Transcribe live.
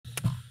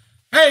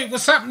Hey,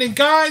 what's happening,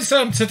 guys?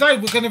 Today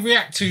we're going to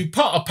react to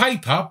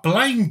POTTERPAYPER,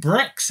 Blame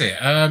Brexit.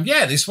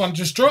 Yeah, this one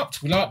just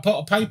dropped. We like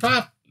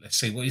POTTERPAYPER. Let's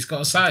see what he's got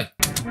to say.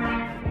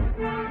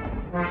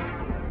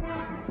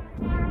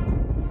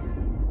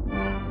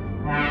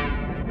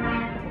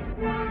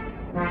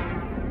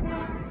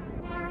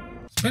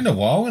 It's been a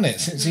while, isn't it,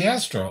 since he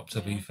has dropped,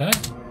 to be fair.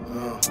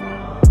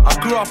 I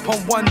grew up on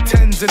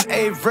 110s and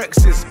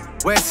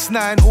Avrexes, where it's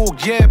snowing all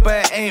year,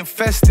 but it ain't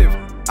festive.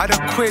 I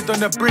done quid on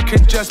the brick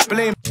and just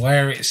blame.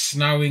 Where it's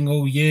snowing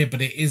all year,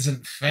 but it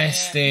isn't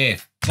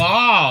festive.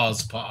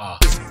 Bars,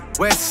 Potter.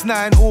 Where it's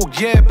snowing all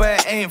year,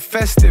 but it ain't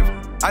festive.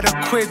 I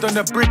done quid on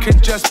the brick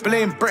and just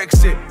blame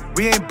Brexit.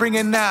 We ain't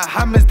bringing out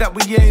hammers that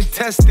we ain't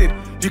tested.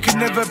 You can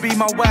never be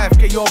my wife,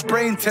 get your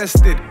brain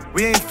tested.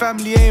 We ain't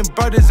family, ain't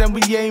brothers, and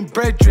we ain't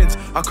brethrens.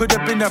 I could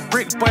have been a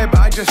brick boy, but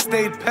I just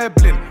stayed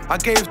pebbling. I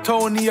gave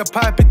Tony a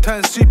pipe, it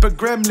turned super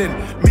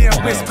gremlin. Me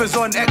and Whispers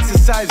on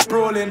exercise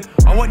brawling.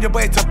 I want your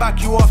boy to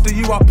back you after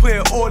you, I put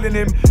it all in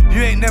him.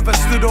 You ain't never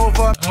stood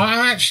over.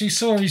 I actually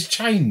saw his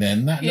chain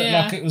then. That looked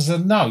like it was a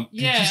note.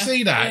 Did you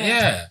see that?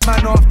 Yeah.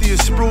 Man, after you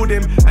sprawled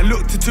him and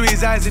looked into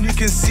his eyes and you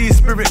can see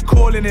spirit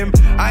calling him.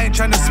 I ain't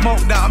trying to smoke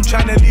that, I'm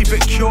trying to leave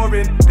it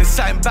curing. There's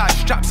something about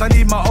straps, I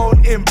need my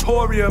own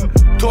emporium.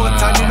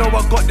 Time, you know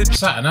I got the... Is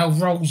that an old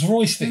Rolls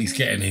Royce that he's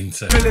getting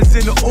into? Pillars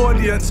in the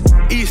audience,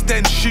 East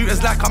End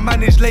shooters like I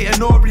managed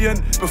Leighton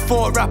Orient.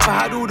 Before rap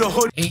I had all the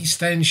hood.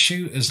 East End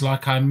shooters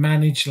like I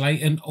managed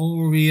Leighton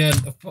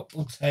Orient, the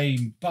football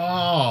team.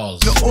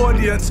 Bars. The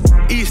audience,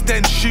 East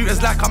End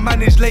shooters like I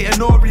managed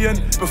Leighton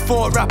Orient.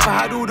 Before rap I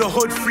had all the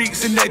hood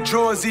freaks in their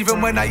drawers.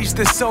 Even when I used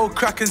to sell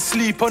crack and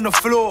sleep on the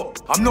floor.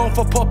 I'm known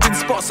for popping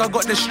spots, I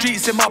got the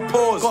streets in my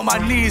paws. Got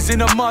my knees in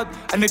the mud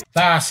and the...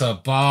 That's a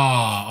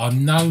bar.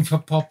 I'm known for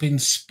popping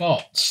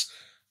spots.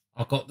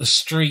 I got the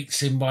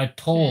streets in my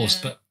paws,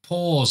 but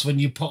pause when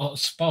you put a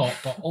spot,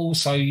 but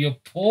also your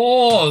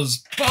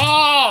paws.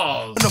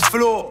 Bars. On the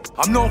floor,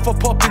 I'm known for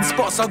popping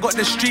spots, I got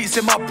the streets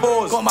in my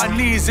paws. Got my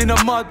knees in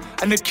the mud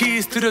and the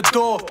keys to the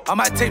door. I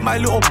might take my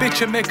little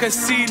bitch and make a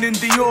scene in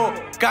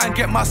Dior. Go and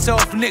get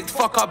myself nicked,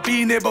 fuck, I've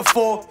been here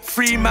before.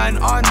 Free man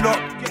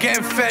unlocked,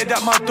 getting fed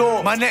at my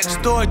door. My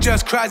next door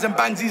just cries and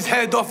bangs his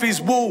head off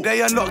his wall.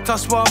 They unlocked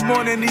us one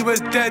morning, he was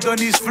dead on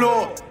his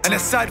floor. And the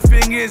sad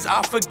thing is,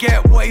 I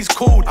forget what he's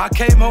called. I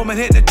came home and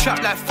hit the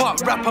trap like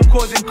fuck rap, I'm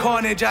causing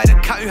carnage. I had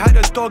a cat who had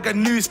a dog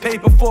and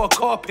newspaper for a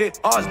carpet.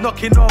 I was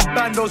knocking on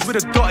bandos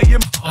with a dotty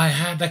in... I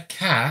had a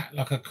cat,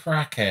 like a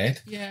crackhead,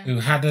 who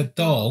had a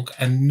dog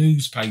and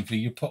newspaper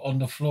you put on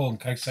the floor in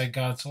case they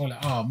go to the toilet.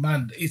 Oh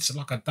man, it's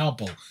like a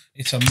double.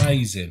 It's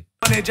amazing.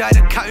 I had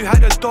a cat who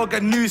had a dog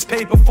and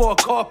newspaper for a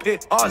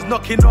carpet. I was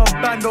knocking on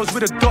bandos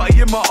with a dotty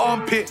in my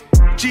armpit.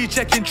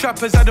 G-checking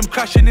trappers, had them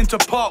crashing into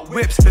park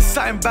whips. There's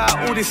something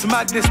about all this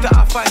madness that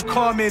I find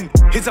calming.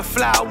 Here's a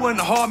fly I wouldn't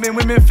harm him,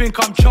 women think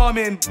I'm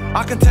charming.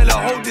 I can tell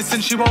her hold this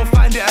and she won't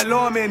find it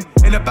alarming.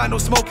 In a band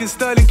of smoking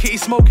Sterling, Kitty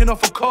smoking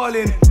off a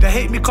Carlin. They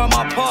hate me cause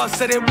my past,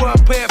 said they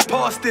won't put it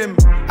past him.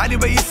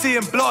 Anyway you see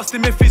him, blast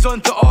him if he's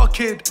onto our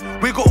kid.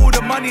 We got all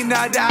the money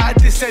now that I had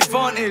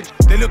disadvantage.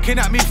 They're looking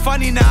at me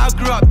funny now I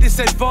grew up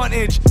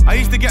disadvantage. I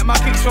used to get my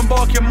kicks from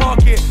Barking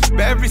Market,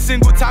 but every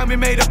single time we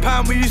made a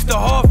pound we used to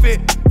half it.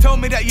 Tell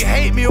me that you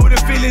hate me, all the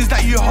feelings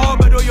that you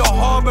harbored or you're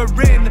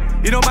harboring.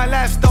 You know my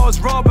lifestyle's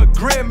rather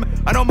grim.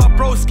 I know my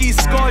broski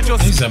scarred your...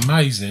 He's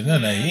amazing,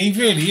 isn't he? He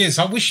really is.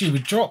 I wish he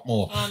would drop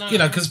more. You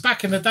know, because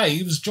back in the day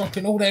he was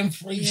dropping all them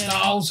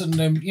freestyles and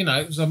them, you know,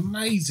 it was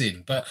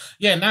amazing. But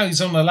yeah, now he's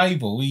on the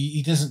label,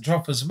 he doesn't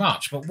drop as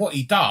much, but what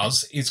he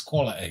does is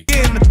quality.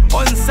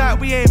 On site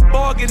we ain't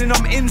bargaining,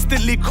 I'm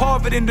instantly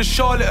carving in the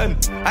charlatan.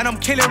 And I'm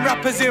killing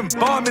rappers in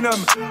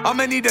Birmingham.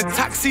 I'ma need a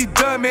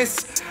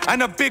taxidermist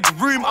and a big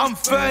room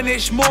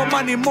unfurnished. More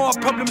money, more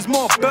problems,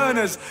 more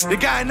burners. You're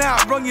getting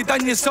out wrong, you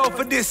done yourself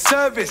a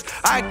disservice.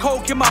 I had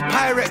coke in my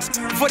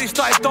Pyrex before they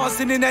started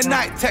dancing in their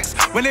night text.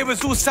 When they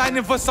was all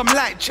signing for some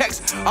light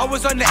checks, I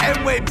was on the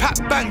M-way, pat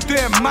bang,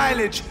 doing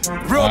mileage.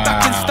 Real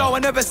back in style, I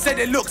never said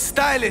it looked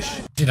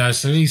stylish. You know,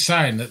 so he's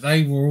saying that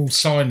they were all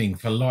signing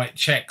for light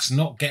checks,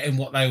 not getting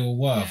what they were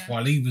worth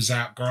while he was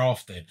out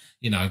grafting,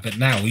 you know, but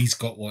now he's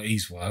got what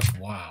he's worth.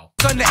 Wow.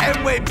 On the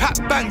M-way, pat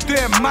bang,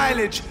 doing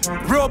mileage.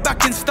 Real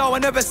back in style, I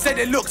never said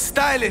it looked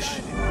stylish.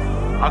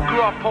 I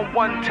grew up on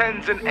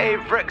 110s and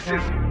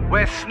Avrexes,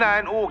 where it's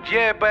snowing all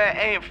year, but it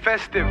ain't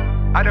festive.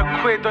 I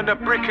done quid on the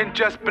brick and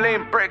just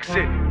blame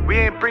Brexit. We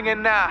ain't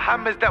bringing out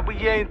hammers that we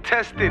ain't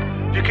tested.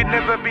 You can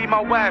never be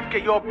my wife,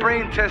 get your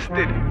brain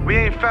tested. We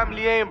ain't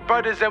family, ain't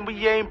brothers, and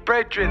we ain't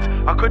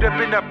brethrens. I could have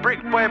been a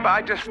brick boy, but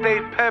I just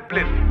stayed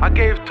pebbling. I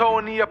gave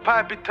Tony a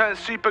pipe, it turned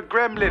super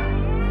gremlin.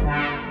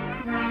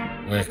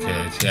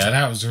 Wicked. Yeah,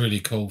 that was really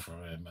cool for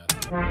him,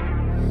 man.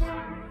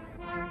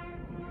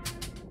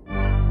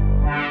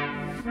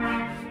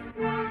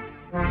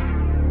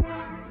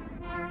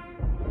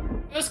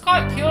 It was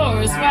quite pure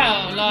as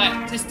well,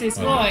 like just his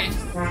voice.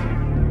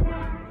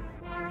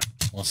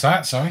 What's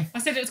that? Sorry? I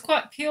said it was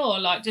quite pure,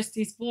 like just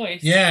his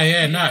voice.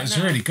 Yeah, no, it's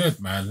really good,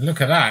 man.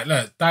 Look at that.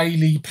 Look,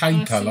 daily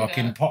paper, like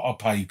in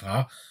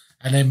POTTERPAYPER.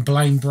 and then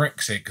blame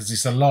Brexit because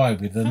it's a lie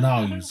with the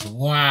nose.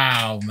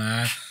 Wow,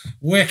 man.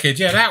 Wicked.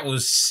 Yeah, that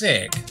was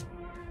sick.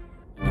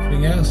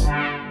 Anything else?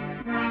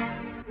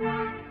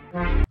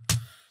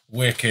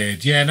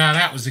 Wicked. Yeah, no,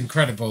 that was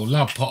incredible.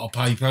 Love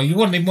POTTERPAYPER. You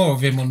wanted more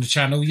of him on the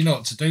channel, you know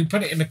what to do.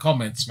 Put it in the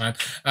comments, man,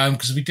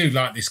 because we do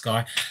like this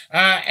guy.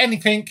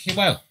 Anything,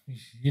 well,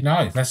 you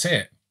know, that's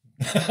it.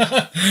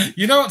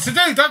 You know what to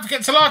do. Don't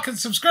forget to like and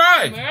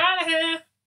subscribe. We're out of here.